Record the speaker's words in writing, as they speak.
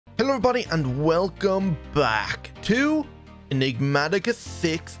Hello everybody and welcome back to Enigmatica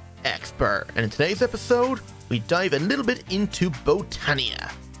 6 Expert, and in today's episode we dive a little bit into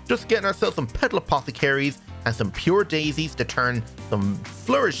Botania, just getting ourselves some petal apothecaries and some pure daisies to turn some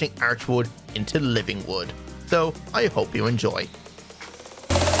flourishing archwood into living wood. So I hope you enjoy.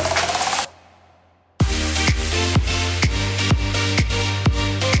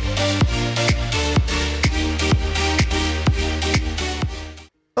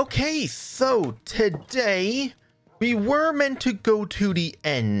 Okay, so today we were meant to go to the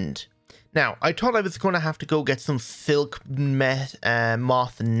end. Now, I thought I was going to have to go get some silk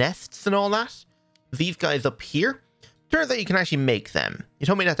moth nests and all that. These guys up here. Turns out you can actually make them. You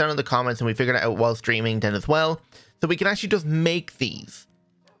told me that down in the comments and we figured it out while streaming then as well. So we can actually just make these.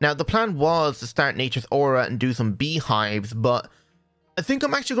 Now, the plan was to start Nature's Aura and do some beehives, but I think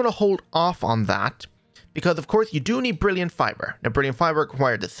I'm actually going to hold off on that. Because, of course, you do need brilliant fiber. Now, brilliant fiber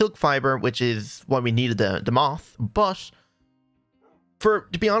required the silk fiber, which is why we needed the moth. But, to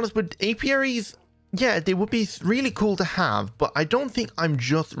be honest, with apiaries, yeah, they would be really cool to have. But I don't think I'm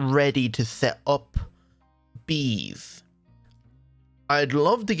just ready to set up bees. I'd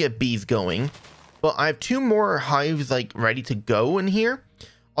love to get bees going. But I have 2 more hives, like, ready to go in here.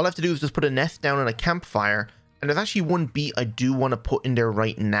 All I have to do is just put a nest down on a campfire. And there's actually 1 bee I do want to put in there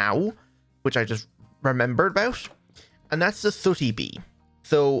right now, which I just remembered about, and that's the sooty bee.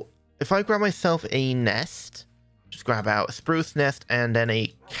 So if I grab myself a nest, just grab out a spruce nest and then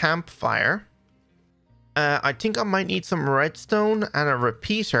a campfire. I think I might need some redstone and a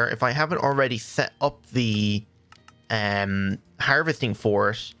repeater if I haven't already set up the harvesting for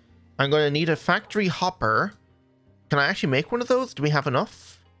it. I'm going to need a factory hopper. Can I actually make one of those? Do we have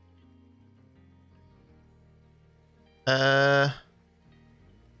enough?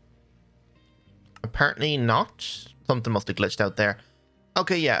 Apparently not. Something must have glitched out there.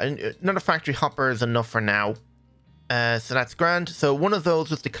 Okay, yeah, another factory hopper is enough for now. So that's grand. So one of those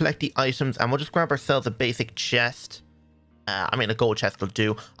was to collect the items, and we'll just grab ourselves a basic chest. I mean, a gold chest will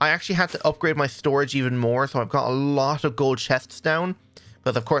do. I actually had to upgrade my storage even more, so I've got a lot of gold chests down.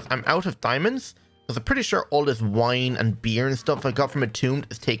 Because, of course, I'm out of diamonds. Because I'm pretty sure all this wine and beer and stuff I got from Entombed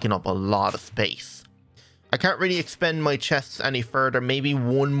is taking up a lot of space. I can't really expend my chests any further. Maybe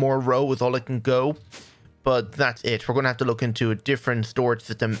 1 more row is all I can go. But that's it. We're going to have to look into a different storage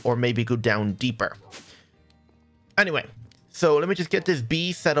system or maybe go down deeper. Anyway, so let me just get this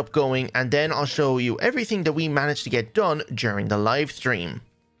bee setup going and then I'll show you everything that we managed to get done during the live stream.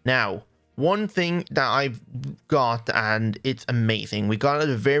 Now, one thing that I've got, and it's amazing. We got it at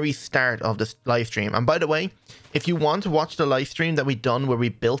the very start of this live stream. And by the way, if you want to watch the live stream that we done where we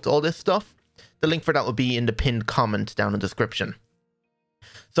built all this stuff, the link for that will be in the pinned comment down in the description.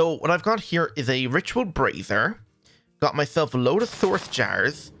 So what I've got here is a ritual brazier. Got myself a load of source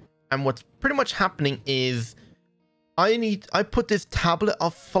jars. And what's pretty much happening is I put this tablet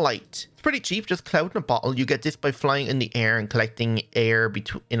of flight. It's pretty cheap, just cloud in a bottle. You get this by flying in the air and collecting air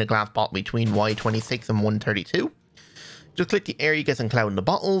in a glass bottle between Y26 and 132. Just click the air, you get some cloud in the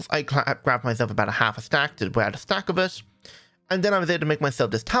bottles. I grabbed myself about a half a stack to add a stack of it. And then I was able to make myself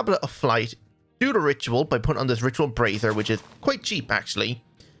this tablet of flight. Do the ritual by putting on this ritual brazier, which is quite cheap actually.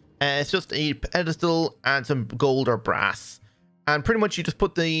 It's just a pedestal and some gold or brass. And pretty much you just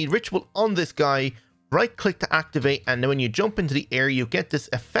put the ritual on this guy, right click to activate, and then when you jump into the air you get this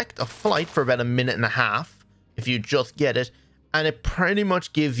effect of flight for about 1.5 minutes if you just get it. And it pretty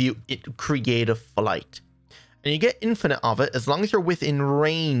much gives you creative flight. And you get infinite of it as long as you're within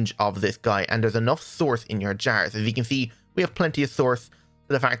range of this guy and there's enough source in your jars. As you can see, we have plenty of source.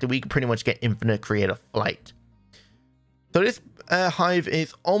 The fact that we can pretty much get infinite creative flight. So this hive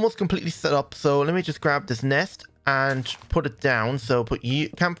is almost completely set up. So let me just grab this nest and put it down. So put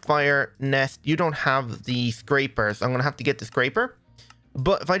campfire nest. You don't have the scraper, so I'm gonna have to get the scraper.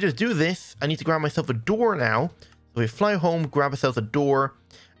 But if I just do this, I need to grab myself a door now. So we fly home, grab ourselves a door,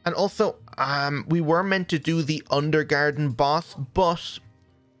 and also we were meant to do the Undergarden boss, but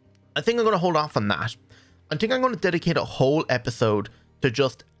I think I'm gonna hold off on that. I think I'm gonna dedicate a whole episode to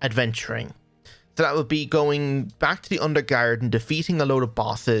just adventuring. So that would be going back to the Undergarden, defeating a load of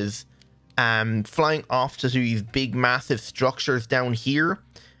bosses, flying off to these big massive structures down here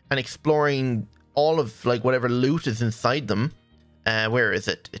and exploring all of like whatever loot is inside them. Where is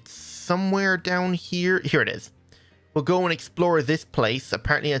it? It's somewhere down here. Here it is. We'll go and explore this place.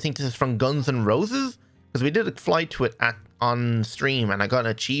 Apparently I think this is from Guns N' Roses, because we did a fly to it on stream and I got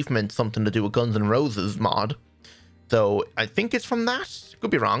an achievement, something to do with Guns N' Roses mod. So I think it's from that. Could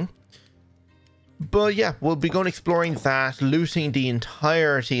be wrong. But yeah, we'll be going exploring that, looting the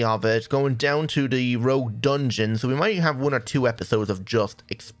entirety of it, going down to the rogue dungeon. So we might have 1 or 2 episodes of just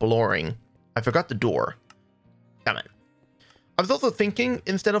exploring. I forgot the door. Damn it. I was also thinking,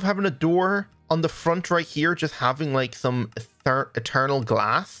 instead of having a door on the front right here, just having like some eternal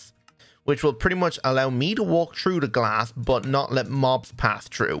glass, which will pretty much allow me to walk through the glass, but not let mobs pass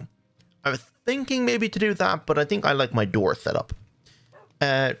through. I was thinking maybe to do that, but I think I like my door set up.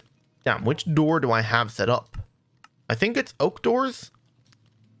 Damn, which door do I have set up? I think it's oak doors.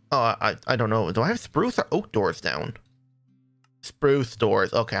 Oh, I don't know. Do I have spruce or oak doors down? Spruce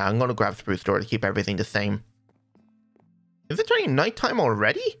doors. Okay, I'm going to grab spruce doors to keep everything the same. Is it turning nighttime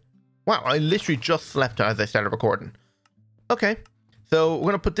already? Wow, I literally just slept as I started recording. Okay, so we're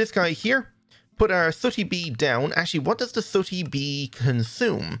going to put this guy here. Put our sooty bee down. Actually, what does the sooty bee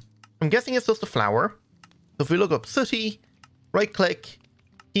consume? I'm guessing it's just a flower. So if we look up sooty, right click,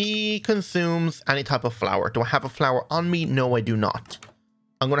 he consumes any type of flower. Do I have a flower on me? No, I do not.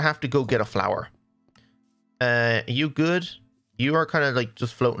 I'm going to have to go get a flower. Are you good? You are kind of like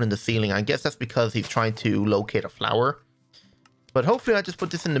just floating in the ceiling. I guess that's because he's trying to locate a flower. But hopefully I just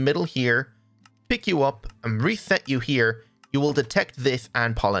put this in the middle here, pick you up and reset you here. You will detect this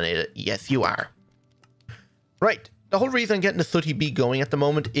and pollinate it. Yes, you are. Right. The whole reason I'm getting the sooty bee going at the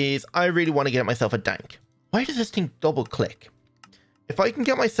moment is I really want to get myself a dank. Why does this thing double click? If I can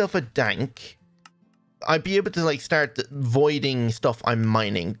get myself a dank, I'd be able to like start voiding stuff I'm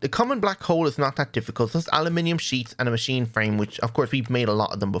mining. The common black hole is not that difficult. It's just aluminium sheets and a machine frame, which of course we've made a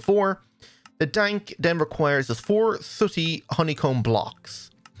lot of them before. The dank then requires us 4 sooty honeycomb blocks.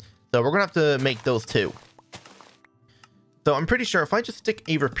 So we're going to have to make those too. So I'm pretty sure if I just stick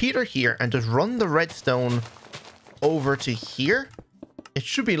a repeater here and just run the redstone over to here, it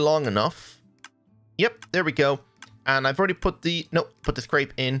should be long enough. Yep, there we go. And I've already put the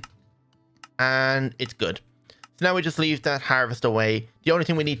scrape in and it's good. So now we just leave that harvest away. The only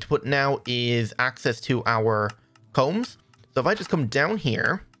thing we need to put now is access to our combs. So if I just come down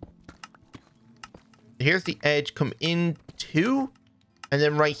here, here's the edge, come in 2, and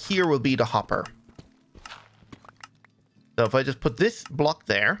then right here will be the hopper. So if I just put this block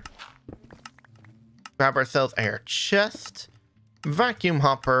there, grab ourselves our chest, vacuum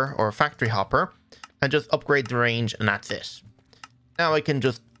hopper or factory hopper, and just upgrade the range, and that's it. Now I can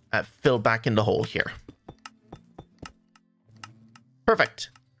just fill back in the hole here. Perfect.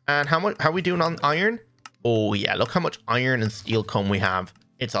 And how are we doing on iron? Oh yeah, look how much iron and steel comb we have.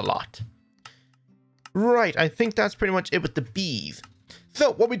 It's a lot. Right, I think that's pretty much it with the bees.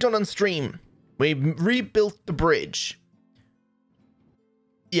 So what we done on stream, we rebuilt the bridge.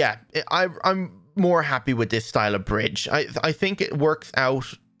 Yeah, I'm more happy with this style of bridge. I think it works out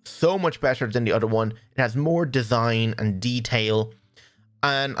so much better than the other one. It has more design and detail.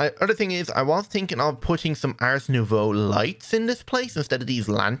 And other thing is, I was thinking of putting some Ars Nouveau lights in this place instead of these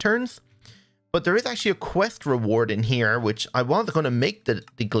lanterns. But there is actually a quest reward in here, which I was going to make the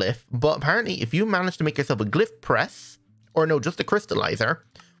glyph. But apparently, if you manage to make yourself a glyph press, or no, just a crystallizer,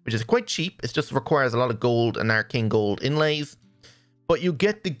 which is quite cheap. It just requires a lot of gold and arcane gold inlays. But you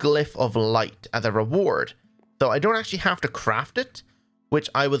get the glyph of light as a reward. So I don't actually have to craft it, which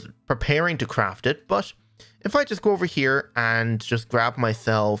I was preparing to craft it. But if I just go over here and just grab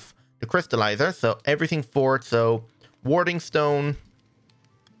myself the crystallizer, so everything for it, so warding stone.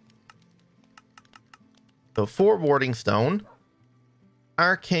 So 4 warding stone,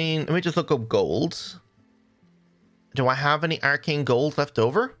 arcane, let me just look up gold. Do I have any arcane gold left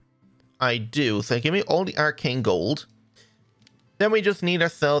over? I do, so give me all the arcane gold. Then we just need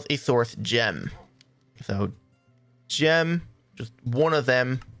ourselves a source gem. So gem, just one of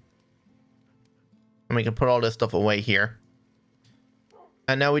them. And we can put all this stuff away here.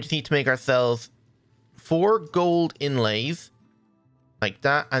 And now we just need to make ourselves 4 gold inlays, like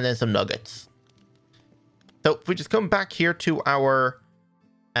that, and then some nuggets. So if we just come back here to our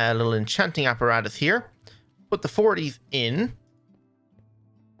little enchanting apparatus here, put the 4 of these in,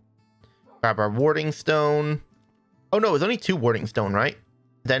 grab our warding stone. Oh no, it's only 2 warding stone, right?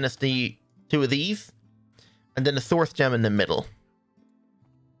 Then it's the 2 of these, and then the source gem in the middle.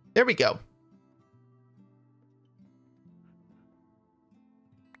 There we go.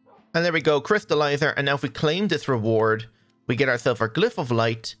 And there we go, crystallizer. And now if we claim this reward, we get ourselves our glyph of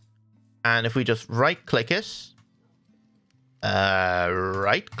light. And if we just right click it,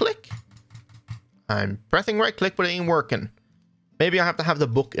 right click. I'm pressing right click, but it ain't working. Maybe I have to have the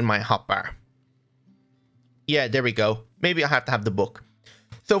book in my hotbar. Yeah, there we go. Maybe I have to have the book.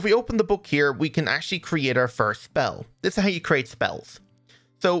 So if we open the book here, we can actually create our first spell. This is how you create spells.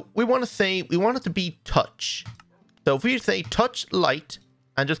 So we want it to be touch. So if we say touch light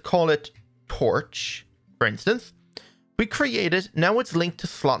and just call it torch, for instance, we create it. Now it's linked to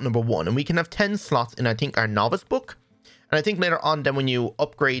slot number 1, and we can have 10 slots in, I think, our novice book. And I think later on, then when you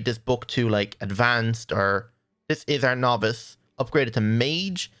upgrade this book to like advanced, or this is our novice, upgrade it to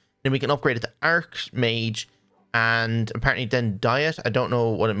mage, then we can upgrade it to archmage, and apparently then diet. I don't know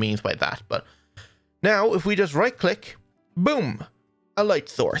what it means by that, but now if we just right click, boom, a light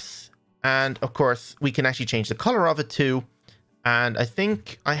source. And of course we can actually change the color of it too. And I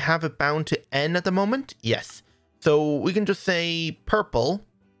think I have it bound to N at the moment. Yes. So we can just say purple.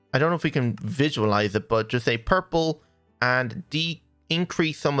 I don't know if we can visualize it, but just say purple and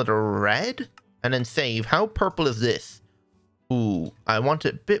increase some of the red and then save. How purple is this? Ooh, I want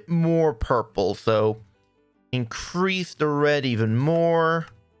it a bit more purple. So increase the red even more.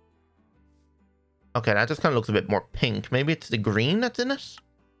 Okay, that just kind of looks a bit more pink. Maybe it's the green that's in it?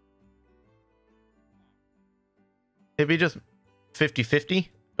 Maybe just 50-50?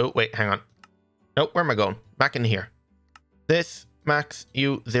 Oh, wait, hang on. Nope, where am I going? Back in here. This, max,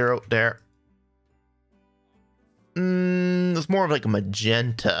 you, 0, there. It's more of like a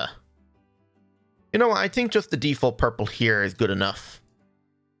magenta. You know what? I think just the default purple here is good enough.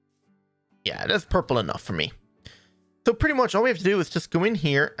 Yeah, that's purple enough for me. So pretty much all we have to do is just go in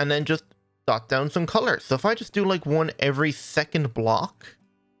here and then just dot down some colors. So if I just do like one every second block,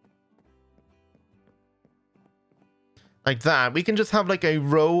 like that, we can just have like a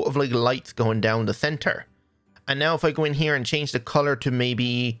row of like lights going down the center. And now if I go in here and change the color to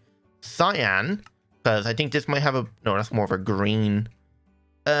maybe cyan, because I think this might have a, no, that's more of a green.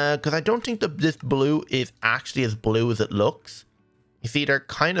 Because I don't think that this blue is actually as blue as it looks. You see, they're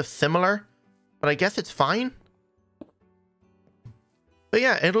kind of similar, but I guess it's fine. But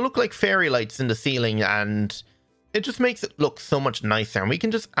yeah, it'll look like fairy lights in the ceiling, and it just makes it look so much nicer. And we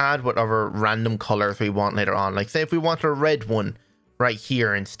can just add whatever random colors we want later on. Like say if we want a red one right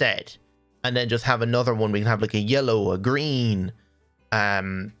here instead, and then just have another one, we can have like a yellow, a green,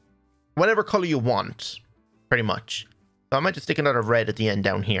 whatever color you want, pretty much. So I might just stick another red at the end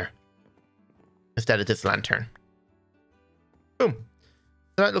down here instead of this lantern. Boom.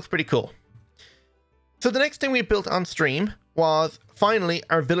 So that looks pretty cool. So the next thing we built on stream was finally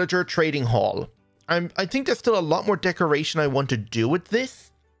our villager trading hall. I think there's still a lot more decoration I want to do with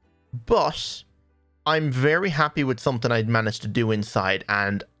this, but I'm very happy with something I'd managed to do inside,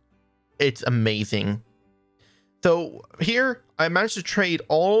 and it's amazing. So here I managed to trade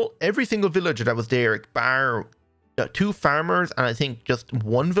every single villager that was there, bar 2 farmers and I think just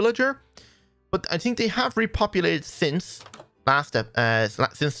 1 villager. But I think they have repopulated since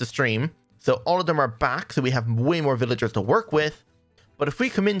since the stream. So all of them are back, so we have way more villagers to work with. But if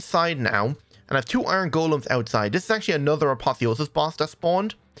we come inside now, and I have 2 iron golems outside, this is actually another apotheosis boss that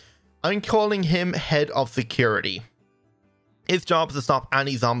spawned. I'm calling him head of security. His job is to stop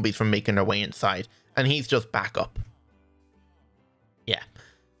any zombies from making their way inside, and he's just backup. Yeah.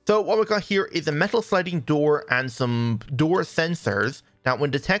 So what we got here is a metal sliding door and some door sensors that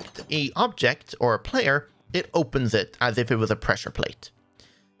when detect a object or a player, it opens it as if it was a pressure plate.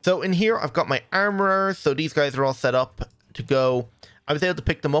 So in here, I've got my armorers. So these guys are all set up to go. I was able to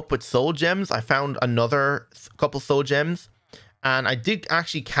pick them up with soul gems. I found another couple soul gems. And I did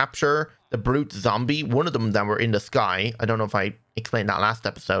actually capture the brute zombie. One of them that were in the sky. I don't know if I explained that last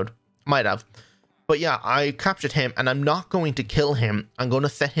episode. Might have. But yeah, I captured him. And I'm not going to kill him. I'm going to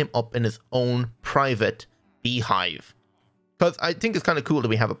set him up in his own private beehive. Because I think it's kind of cool that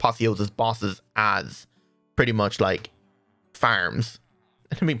we have apotheosis bosses as pretty much like farms.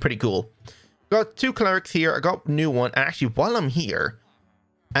 It'll be pretty cool. Got 2 clerics here. I got a new one. And actually, while I'm here,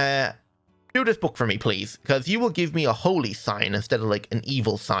 do this book for me, please. Because you will give me a holy sign instead of like an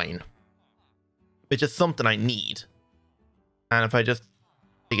evil sign. Which is something I need. And if I just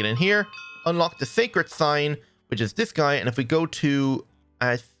stick it in here, unlock the sacred sign, which is this guy. And if we go to,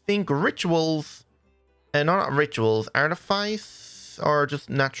 I think, rituals, and not rituals, artifice, or just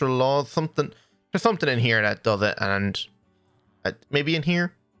natural laws, something. There's something in here that does it, and maybe in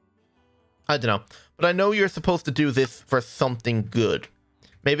here? I don't know. But I know you're supposed to do this for something good.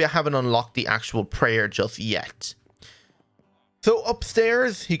 Maybe I haven't unlocked the actual prayer just yet. So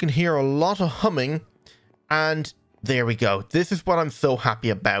upstairs, you can hear a lot of humming. And there we go. This is what I'm so happy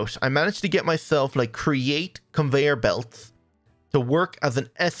about. I managed to get myself, like, create conveyor belts to work as an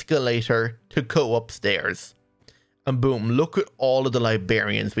escalator to go upstairs. And boom, look at all of the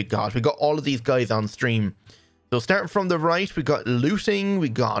librarians we got. We got all of these guys on stream. So starting from the right, we got looting, we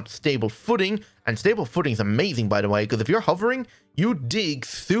got stable footing, and stable footing is amazing, by the way, because if you're hovering, you dig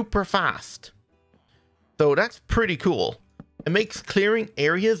super fast. So that's pretty cool. It makes clearing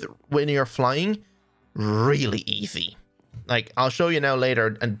areas when you're flying really easy. Like, I'll show you now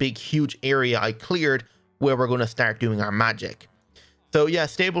later a big, huge area I cleared where we're going to start doing our magic. So yeah,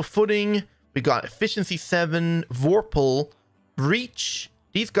 stable footing. We got efficiency 7, Vorpal, reach.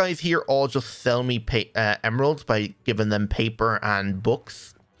 These guys here all just sell me emeralds by giving them paper and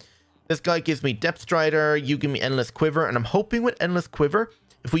books. This guy gives me depth strider. You give me endless quiver, and I'm hoping with endless quiver,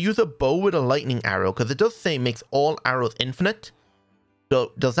 if we use a bow with a lightning arrow, because it does say makes all arrows infinite.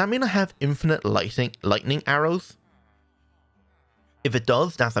 So does that mean I have infinite lightning arrows? If it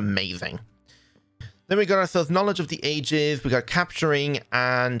does, that's amazing. Then we got ourselves knowledge of the ages. We got capturing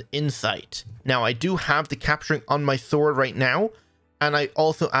and insight. Now I do have the capturing on my sword right now, and I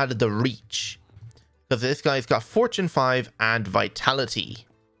also added the reach because this guy's got fortune 5 and vitality.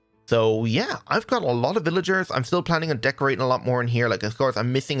 So yeah, I've got a lot of villagers. I'm still planning on decorating a lot more in here. Like, of course,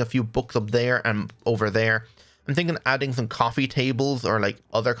 I'm missing a few books up there and over there. I'm thinking of adding some coffee tables or like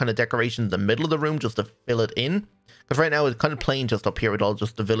other kind of decorations in the middle of the room just to fill it in. Because right now it's kind of plain just up here with all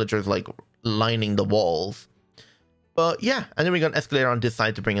just the villagers like lining the walls. But yeah, and then we got an escalator on this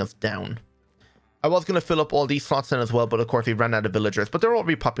side to bring us down. I was going to fill up all these slots in as well, but of course we ran out of villagers. But they're all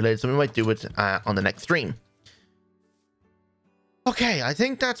repopulated, so we might do it on the next stream. Okay, I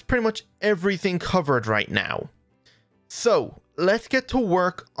think that's pretty much everything covered right now. So let's get to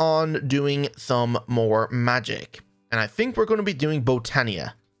work on doing some more magic. And I think we're going to be doing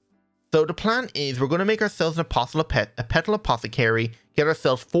Botania. So the plan is we're going to make ourselves an a petal apothecary, get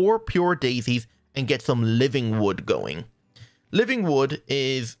ourselves 4 pure daisies, and get some living wood going. Living wood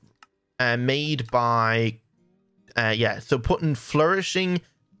is made by, so putting flourishing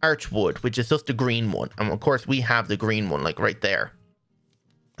archwood, which is just the green one. And of course we have the green one like right there.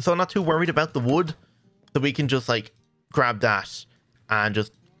 So I'm not too worried about the wood. So we can just like grab that and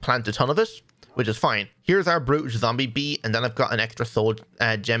just plant a ton of it, which is fine. Here's our brute zombie bee, and then I've got an extra soul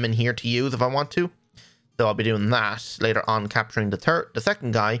gem in here to use if I want to. So I'll be doing that later on, capturing the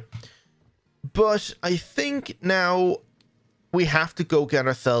second guy. But I think now we have to go get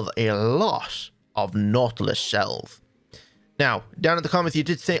ourselves a lot of nautilus shells. Now, down in the comments, you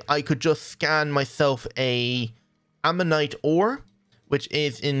did say I could just scan myself a ammonite ore, which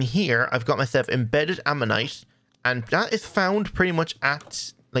is in here. I've got myself embedded ammonite, and that is found pretty much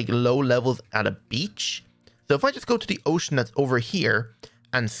at like low levels at a beach. So if I just go to the ocean that's over here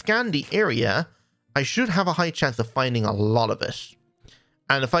and scan the area, I should have a high chance of finding a lot of it.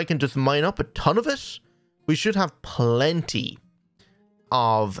 And if I can just mine up a ton of it, we should have plenty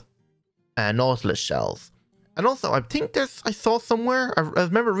of nautilus shells. And also, I think I saw somewhere, I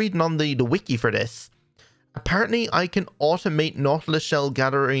remember reading on the wiki for this, apparently I can automate nautilus shell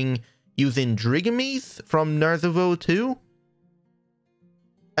gathering using Drigames from Narzovo 2.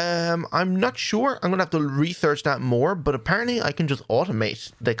 I'm not sure. I'm gonna have to research that more, but apparently I can just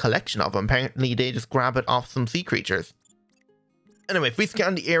automate the collection of them. Apparently they just grab it off some sea creatures. Anyway, if we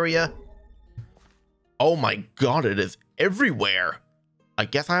scan the area, oh my god, it is everywhere. I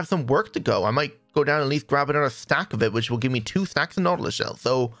guess I have some work to go. I might go down and at least grab another stack of it, which will give me 2 stacks of nautilus shells.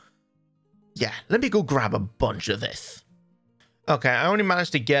 So yeah, let me go grab a bunch of this. Okay, I only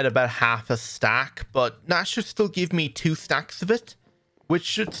managed to get about half a stack, but that should still give me 2 stacks of it, which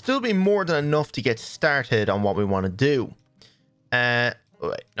should still be more than enough to get started on what we want to do.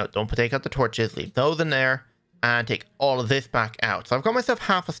 Wait, no, don't take out the torches, leave those in there, and take all of this back out. So I've got myself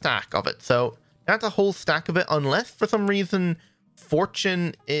half a stack of it, so that's a whole stack of it, unless for some reason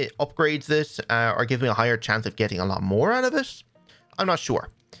fortune it upgrades it or gives me a higher chance of getting a lot more out of it. I'm not sure.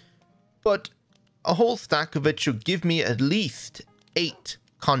 But a whole stack of it should give me at least 8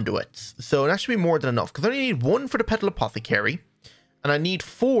 conduits. So that should be more than enough, because I only need 1 for the petal apothecary, and I need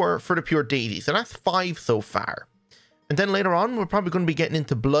 4 for the pure daisy. So that's 5 so far. And then later on, we're probably going to be getting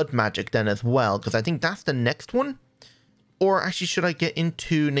into blood magic then as well, because I think that's the next one. Or actually, should I get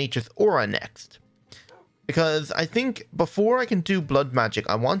into nature's aura next? Because I think before I can do blood magic,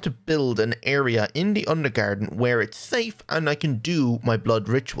 I want to build an area in the Undergarden where it's safe and I can do my blood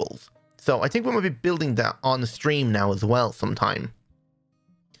rituals. So I think we might be building that on the stream now as well sometime.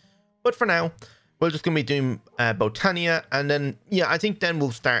 But for now, we're just going to be doing Botania, and then, yeah, I think then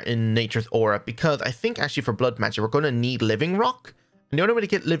we'll start in nature's aura, because I think actually for blood magic, we're going to need living rock. And the only way to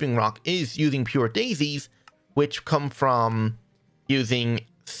get living rock is using pure daisies, which come from using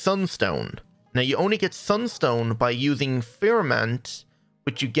sunstone. Now, you only get sunstone by using firmament,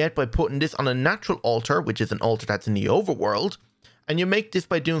 which you get by putting this on a natural altar, which is an altar that's in the overworld. And you make this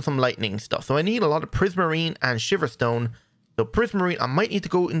by doing some lightning stuff. So I need a lot of prismarine and shiverstone. So prismarine, I might need to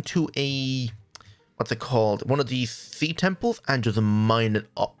go into a, what's it called? One of these sea temples and just mine it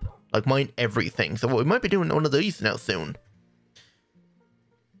up. Like mine everything. So we might be doing one of these now soon.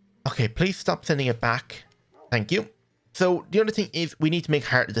 Okay, please stop sending it back. Thank you. So the other thing is we need to make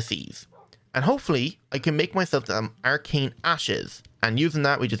Heart of the Seas. And hopefully I can make myself some arcane ashes. And using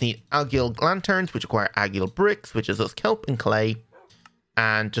that, we just need agile lanterns, which require agile bricks, which is us kelp and clay.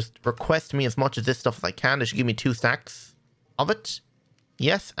 And just request me as much of this stuff as I can. They should give me 2 stacks of it.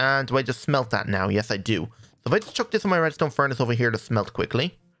 Yes, and do I just smelt that now? Yes, I do. So if I just chuck this in my redstone furnace over here to smelt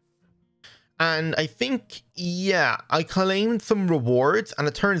quickly. And I think, yeah, I claimed some rewards, and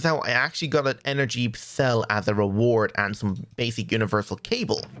it turns out I actually got an energy cell as a reward and some basic universal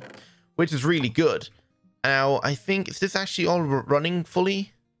cable, which is really good. Now, I think, is this actually all running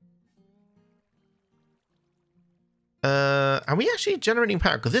fully? Are we actually generating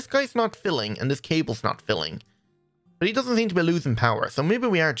power? Because this guy's not filling, and this cable's not filling. But he doesn't seem to be losing power, so maybe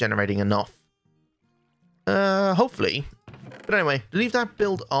we are generating enough. Hopefully. But anyway, leave that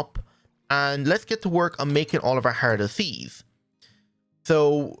build up. And let's get to work on making all of our Heart of the Seas.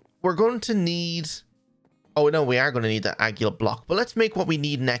 So we're going to need... Oh no, we are going to need the agile block. But let's make what we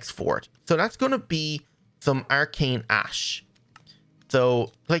need next for it. So that's going to be some arcane ash.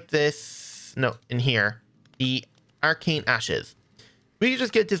 So like this... No, in here. The arcane ashes. We can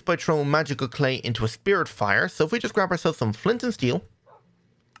just get this by throwing magical clay into a spirit fire. So if we just grab ourselves some flint and steel.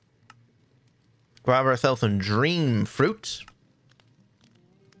 Grab ourselves some dream fruit.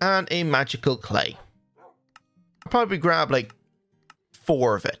 And a magical clay. I'll probably grab like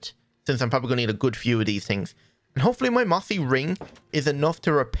 4 of it, since I'm probably going to need a good few of these things. And hopefully my mossy ring is enough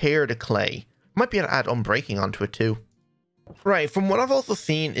to repair the clay. Might be able to add unbreaking onto it too. Right, from what I've also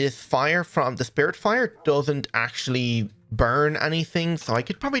seen is fire from the spirit fire doesn't actually burn anything, so I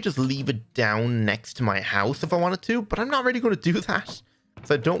could probably just leave it down next to my house if I wanted to, but I'm not really going to do that,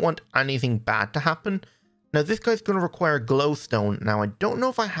 so I don't want anything bad to happen. Now, this guy's going to require glowstone. Now, I don't know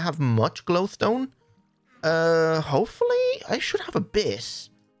if I have much glowstone. Hopefully, I should have a bit.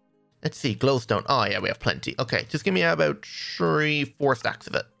 Let's see, glowstone. Oh, yeah, we have plenty. Okay, just give me about 3-4 stacks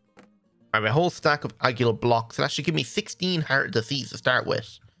of it. All right, a whole stack of agile blocks. So that should give me 16 Heart of the Seas to start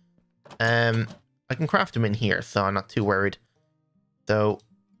with. I can craft them in here, so I'm not too worried. So,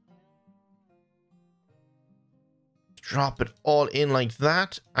 drop it all in like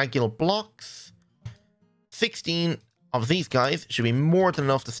that. Agile blocks. 16 of these guys should be more than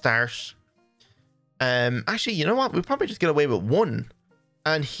enough to start. Actually, you know what? We'll probably just get away with 1.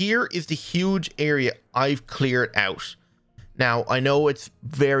 And here is the huge area I've cleared out. Now, I know it's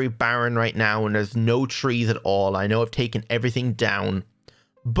very barren right now and there's no trees at all. I know I've taken everything down,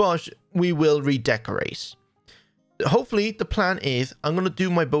 but we will redecorate. Hopefully, the plan is I'm going to do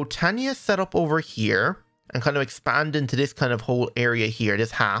my Botania setup over here and kind of expand into this kind of whole area here,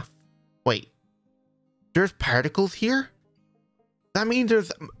 this half. Wait. There's particles here? That means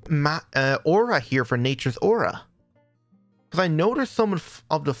there's aura here for nature's aura. Because I know there's some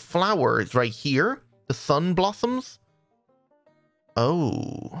of the flowers right here. The sun blossoms.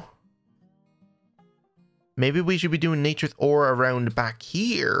 Oh. Maybe we should be doing nature's aura around back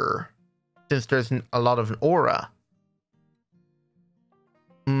here. Since there's a lot of an aura.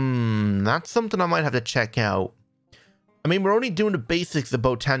 That's something I might have to check out. I mean, we're only doing the basics of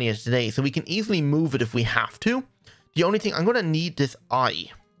Botania today, so we can easily move it if we have to. The only thing, I'm going to need this eye.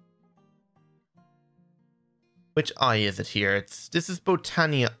 Which eye is it here? This is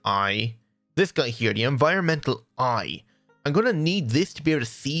Botania eye. This guy here, the environmental eye. I'm going to need this to be able to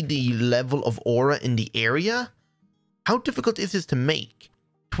see the level of aura in the area. How difficult is this to make?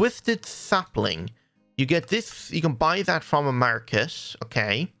 Twisted sapling. You get this, you can buy that from a market.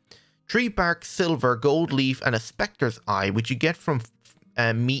 Okay. Tree bark, silver, gold leaf, and a specter's eye, which you get from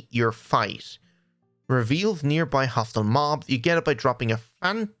meet your fight. Reveals nearby hostile mobs. You get it by dropping a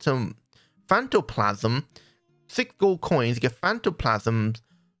phantoplasm. 6 gold coins. You get phantoplasms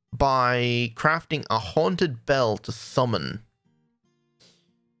by crafting a haunted bell to summon.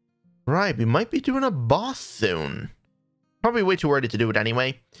 Right, we might be doing a boss soon. Probably way too early to do it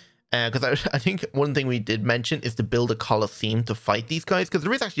anyway. Because I think one thing we did mention is to build a coliseum to fight these guys. Because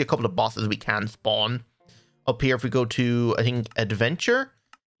there is actually a couple of bosses we can spawn up here if we go to, I think, Adventure.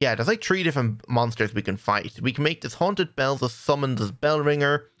 Yeah, there's like 3 different monsters we can fight. We can make this haunted bell to summon this bell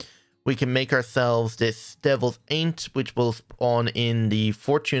ringer. We can make ourselves this devil's ain't, which will spawn in the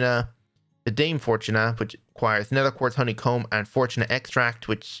Fortuna, the Dame Fortuna, which requires nether quartz, honeycomb, and Fortuna extract,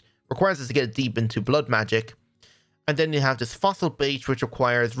 which requires us to get deep into blood magic. And then you have this fossil bait, which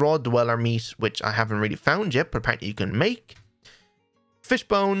requires raw dweller meat, which I haven't really found yet, but apparently you can make. Fish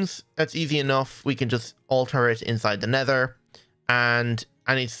bones, that's easy enough. We can just alter it inside the nether. And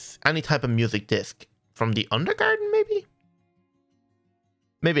any type of music disc from the Undergarden, maybe?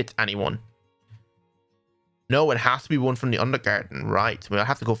 Maybe it's anyone. No, it has to be one from the Undergarden. Right, we'll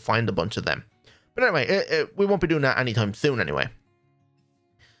have to go find a bunch of them. But anyway, we won't be doing that anytime soon anyway.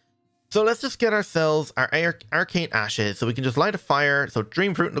 So let's just get ourselves our arcane ashes. So we can just light a fire. So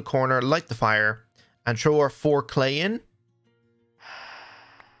dream fruit in the corner, light the fire, and throw our 4 clay in.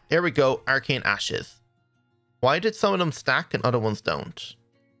 There we go, arcane ashes. Why did some of them stack and other ones don't?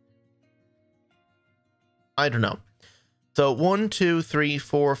 I don't know. So 1, 2, 3,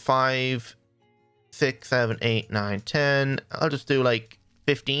 4, 5, 6, 7, 8, 9, 10. I'll just do like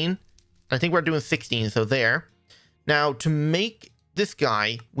 15. I think we're doing 16, so there. Now, to make this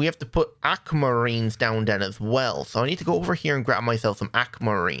guy, we have to put aquamarines down then as well. So I need to go over here and grab myself some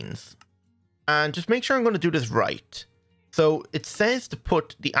aquamarines. And just make sure I'm going to do this right. So it says to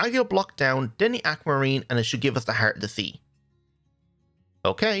put the agile block down, then the aquamarine, and it should give us the heart of the sea.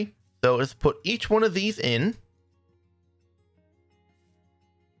 Okay, so let's put each one of these in.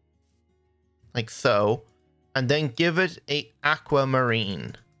 Like so. And then give it a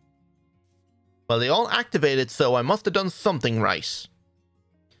aquamarine. Well, they all activated, so I must have done something right.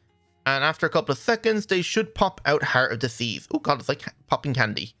 And after a couple of seconds, they should pop out Heart of the Seas. Oh god, it's like popping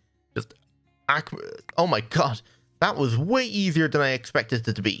candy. Just oh my god, that was way easier than I expected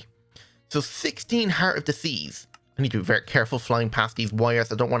it to be. So 16 Heart of the Seas. I need to be very careful flying past these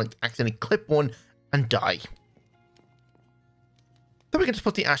wires. I don't want to accidentally clip one and die. So we can just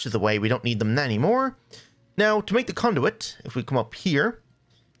put the ashes away. We don't need them anymore. Now, to make the conduit, if we come up here,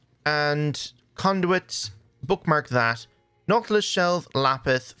 and conduit, bookmark that, nautilus shells,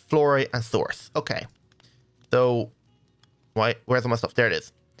 lapis, fluorite, and source. Okay. So, where's all my stuff? There it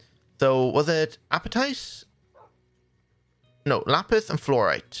is. So, was it apatite? No, lapis and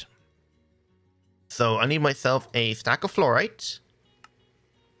fluorite. So, I need myself a stack of fluorite,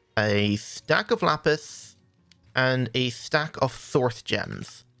 a stack of lapis, and a stack of source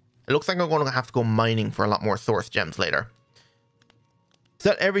gems. It looks like I'm going to have to go mining for a lot more source gems later. Is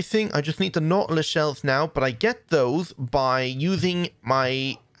that everything? I just need the nautilus shells now, but I get those by using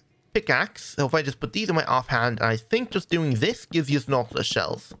my pickaxe. So if I just put these in my offhand, and I think just doing this gives you nautilus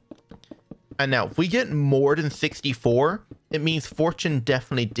shells. And now, if we get more than 64, it means fortune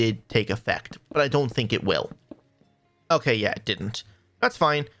definitely did take effect, but I don't think it will. Okay, yeah, it didn't. That's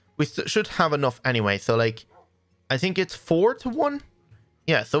fine. We should have enough anyway. So like, I think it's 4 to 1.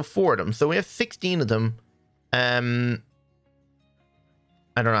 Yeah, so 4 of them. So we have 16 of them. I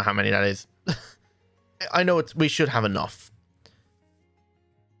don't know how many that is. I know we should have enough.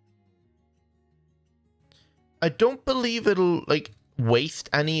 I don't believe it'll like waste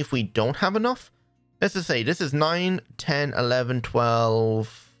any if we don't have enough. Let's just say this is 9, 10, 11,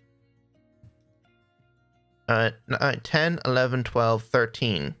 12. 10, 11, 12,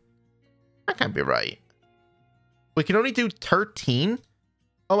 13. That can't be right. We can only do 13.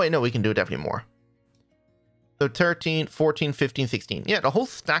 Oh wait, no, we can do definitely more. So 13, 14, 15, 16. Yeah, the whole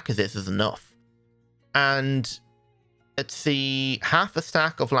stack of this is enough. And let's see, half a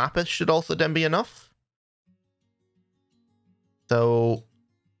stack of lapis should also then be enough. So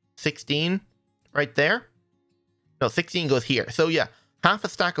 16 right there. No, 16 goes here. So yeah, half a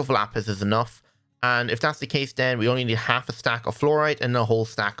stack of lapis is enough. And if that's the case, then we only need half a stack of fluorite and a whole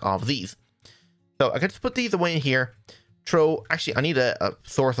stack of these. So I can just put these away in here. Actually, I need a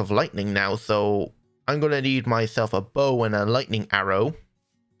source of lightning now. So I'm going to need myself a bow and a lightning arrow.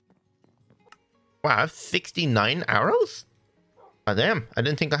 Wow, I have 69 arrows? Oh, damn. I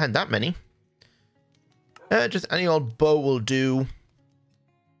didn't think I had that many. Just any old bow will do.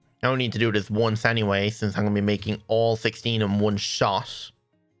 I only need to do this once anyway, since I'm going to be making all 16 in one shot.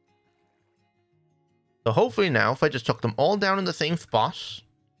 So hopefully now, if I just chuck them all down in the same spot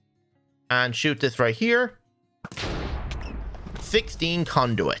and shoot this right here. 16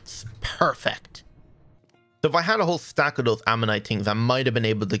 conduits. Perfect. So if I had a whole stack of those ammonite things, I might have been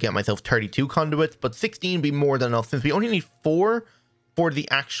able to get myself 32 conduits, but 16 would be more than enough since we only need 4 for the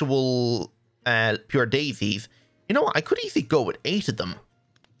actual pure daisies. You know what? I could easily go with 8 of them.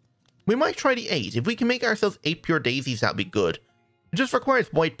 We might try the 8. If we can make ourselves 8 pure daisies, that'd be good. It just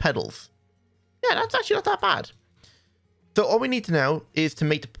requires white petals. Yeah, that's actually not that bad. So all we need to now is to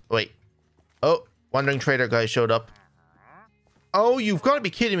make the... Wait. Oh, wandering trader guy showed up. Oh, you've got to be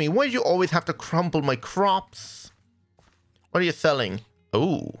kidding me. Why do you always have to crumple my crops? What are you selling?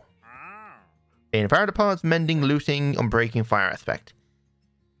 Oh. In parapods, mending, looting, unbreaking, fire aspect.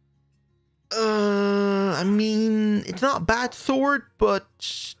 I mean, it's not a bad sword,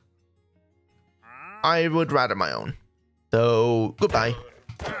 but I would rather my own. So, goodbye.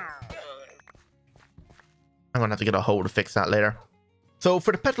 I'm going to have to get a hoe to fix that later. So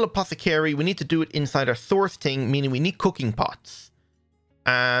for the petal apothecary, we need to do it inside our source thing, meaning we need cooking pots.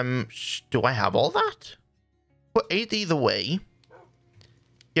 Do I have all that? Put 8 of these away.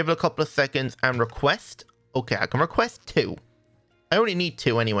 Give it a couple of seconds and request. Okay, I can request 2. I only need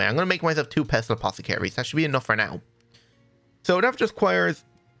 2 anyway. I'm going to make myself 2 pestle apothecaries. That should be enough for now. So that just requires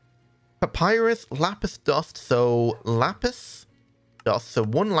papyrus, lapis dust. So lapis dust. So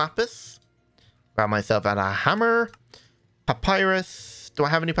 1 lapis. Grab myself out a hammer. Papyrus. Do I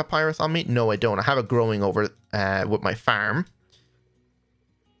have any papyrus on me? No, I don't. I have it growing over with my farm.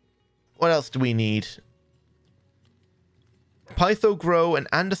 What else do we need? Pytho grow an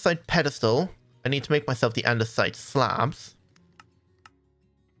andesite pedestal. I need to make myself the andesite slabs.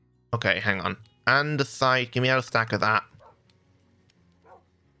 Okay, hang on. Andesite. Give me out a stack of that.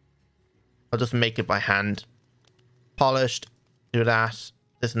 I'll just make it by hand. Polished. Do that.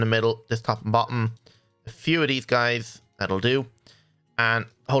 This in the middle. This top and bottom. A few of these guys. That'll do. And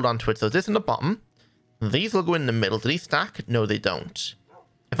hold on to it. So this in the bottom. These will go in the middle. Do these stack? No, they don't.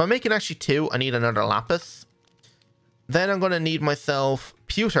 If I'm making actually 2, I need another lapis. Then I'm going to need myself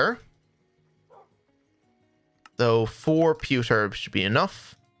pewter. So 4 pewter should be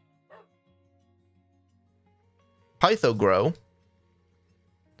enough. Pytho grow.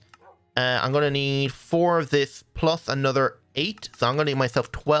 I'm going to need 4 of this plus another 8. So I'm going to need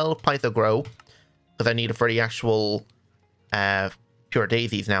myself 12 Pytho grow. Because I need it for the actual pure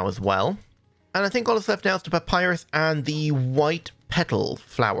daisies now as well. And I think all that's left now is the papyrus and the white petal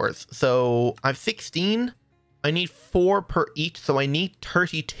flowers. So I have 16. I need 4 per each, so I need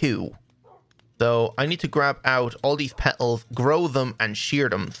 32. So I need to grab out all these petals, grow them, and shear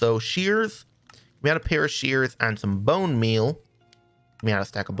them. So shears, we had a pair of shears and some bone meal. We had a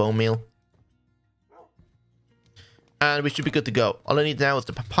stack of bone meal. And we should be good to go. All I need now is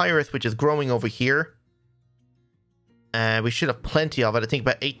the papyrus, which is growing over here. We should have plenty of it. I think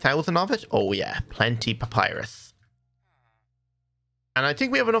about 8,000 of it. Oh yeah, plenty papyrus. And I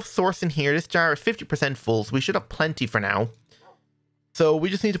think we have enough source in here. This jar is 50% full, so we should have plenty for now. So we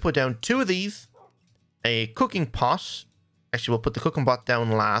just need to put down 2 of these. A cooking pot. Actually, we'll put the cooking pot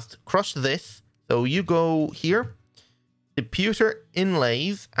down last. Crush this. So you go here. The pewter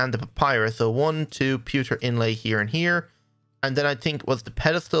inlays and the papyrus. So 1, 2 pewter inlay here and here. And then I think was the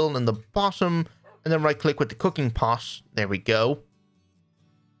pedestal in the bottom. And then right click with the cooking pot. There we go.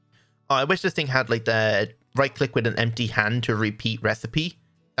 Oh, I wish this thing had like the right click with an empty hand to repeat recipe.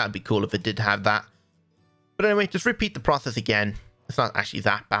 That'd be cool if it did have that. But anyway, just repeat the process again. It's not actually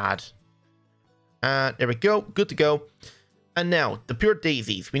that bad. There we go. Good to go. And now, the pure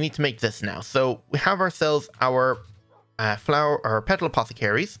daisies. We need to make this now. So we have ourselves our flower or petal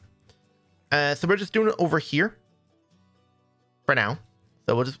apothecaries. So we're just doing it over here. For now.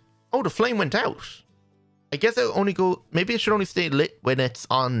 So we'll just... Oh, the flame went out. I guess it'll only go... Maybe it should only stay lit when it's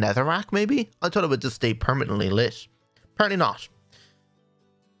on netherrack, maybe? I thought it would just stay permanently lit. Apparently not.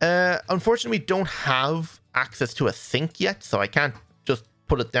 Unfortunately, we don't have access to a sink yet, so I can't just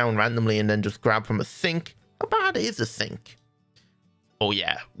put it down randomly and then just grab from a sink. How bad is a sink? Oh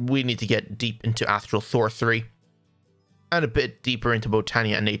yeah, we need to get deep into astral sorcery. And a bit deeper into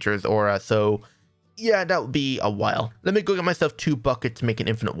Botania and Nature's Aura, so... Yeah, that would be a while. Let me go get myself 2 buckets to make an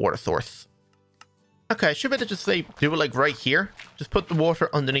infinite water source. Okay, I should better just say, do it like right here. Just put the water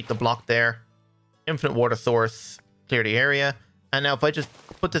underneath the block there. Infinite water source. Clear the area. And now if I just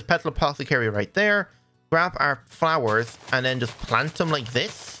put this petal apothecary right there, grab our flowers, and then just plant them like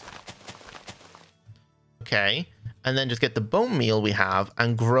this. Okay. And then just get the bone meal we have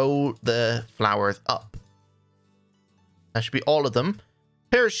and grow the flowers up. That should be all of them.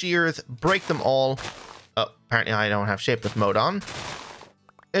 Pair of shears, break them all. Oh, apparently I don't have shapeless mode on.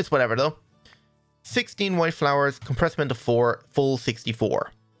 It's whatever though. 16 white flowers, compress them into 4, full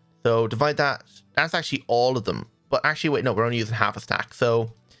 64. So divide that. That's actually all of them. But actually, wait, no, we're only using half a stack.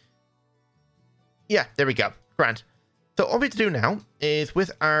 So yeah, there we go. Grand. So all we have to do now is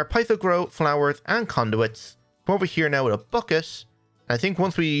with our Pytho grow, flowers, and conduits, come over here now with a bucket. I think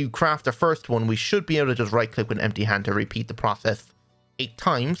once we craft the first one, we should be able to just right click with an empty hand to repeat the process 8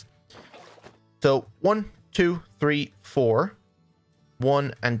 times. So 1, 2, 3, 4.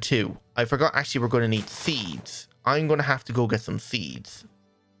 1 and 2. I forgot actually we're going to need seeds. I'm going to have to go get some seeds.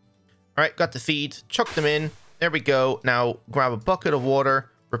 Alright, got the seeds. Chuck them in. There we go. Now grab a bucket of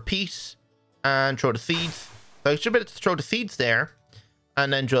water. Repeat. And throw the seeds. So I should be able to throw the seeds there.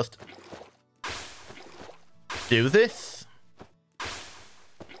 And then just do this.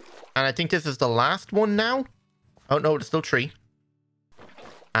 And I think this is the last one now. Oh no, it's still 3.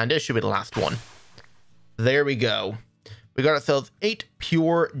 And this should be the last one. There we go. We got ourselves 8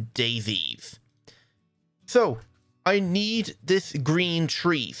 pure daisies. So, I need this green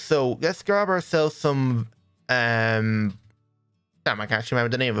tree. So, let's grab ourselves some... damn, I can't actually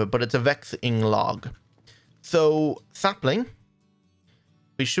remember the name of it, but it's a vexing log. So, sapling.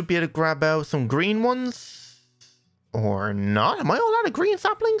 we should be able to grab out some green ones. Or not? Am I all out of green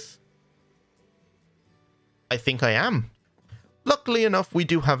saplings? I think I am. Luckily enough, we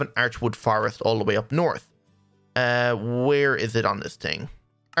do have an archwood forest all the way up north. Where is it on this thing?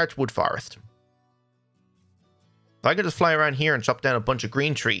 Archwood forest. So I could just fly around here and chop down a bunch of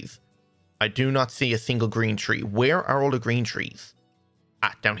green trees. I do not see a single green tree. Where are all the green trees?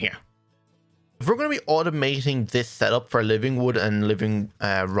 Ah, down here. If we're going to be automating this setup for living wood and living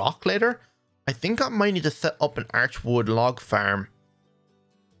rock later, I think I might need to set up an archwood log farm.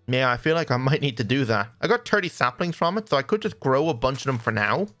 Yeah, I feel like I might need to do that. I got 30 saplings from it, so I could just grow a bunch of them for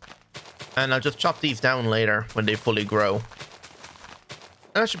now. And I'll just chop these down later when they fully grow.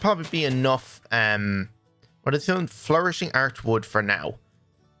 And that should probably be enough, what is it? Flourishing archwood for now.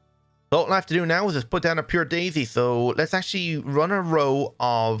 So all I have to do now is just put down a pure daisy. So let's actually run a row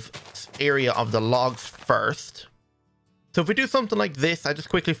of area of the logs first. So if we do something like this, I just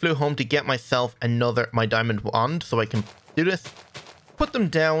quickly flew home to get myself my diamond wand so I can do this. Put them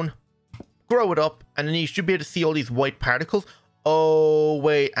down, grow it up, and then you should be able to see all these white particles. Oh,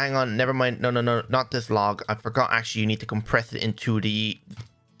 wait, hang on. Never mind. No, not this log. I forgot actually you need to compress it into the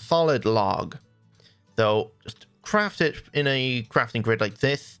solid log. So just craft it in a crafting grid like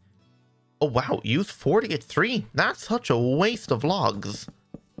this. Oh, wow. Use 4 to get 3. That's such a waste of logs.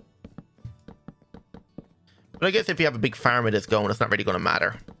 But I guess if you have a big farm it is going, it's not really going to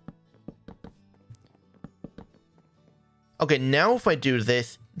matter. Okay, now if I do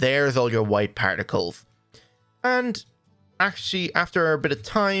this, there's all your white particles. And actually, after a bit of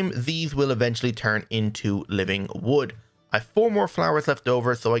time, these will eventually turn into living wood. I have 4 more flowers left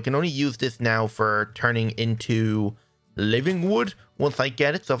over, so I can only use this now for turning into living wood once I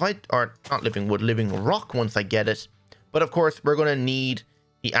get it. So if or not living wood, living rock once I get it. But of course, we're going to need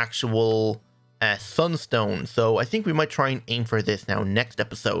the actual sunstone. So I think we might try and aim for this now next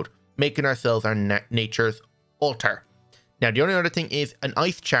episode, making ourselves our nature's altar. Now, the only other thing is an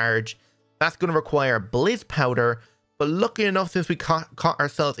ice charge. That's going to require blaze powder. But lucky enough, since we caught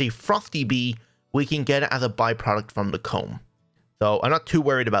ourselves a frosty bee, we can get it as a byproduct from the comb. So I'm not too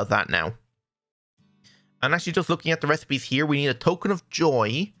worried about that now. And actually just looking at the recipes here, we need a token of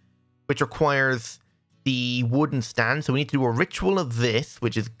joy, which requires the wooden stand. So we need to do a ritual of this,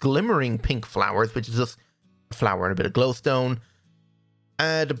 which is glimmering pink flowers, which is just a flower and a bit of glowstone.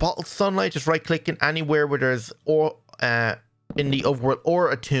 The bottled sunlight, just right clicking anywhere where there's in the overworld or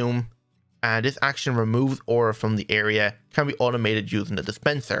a tomb. This action removes aura from the area, can be automated using the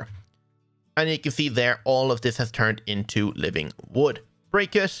dispenser. And you can see there, all of this has turned into living wood.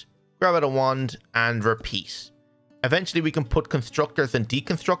 Break it, grab out a wand, and repeat. Eventually we can put constructors and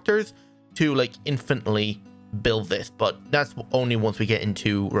deconstructors to like infinitely build this, but that's only once we get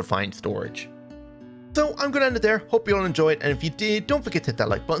into refined storage. So I'm going to end it there. Hope you all enjoyed, and if you did, don't forget to hit that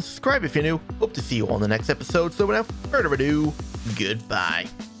like button, subscribe if you're new. Hope to see you all in the next episode. So without further ado, goodbye.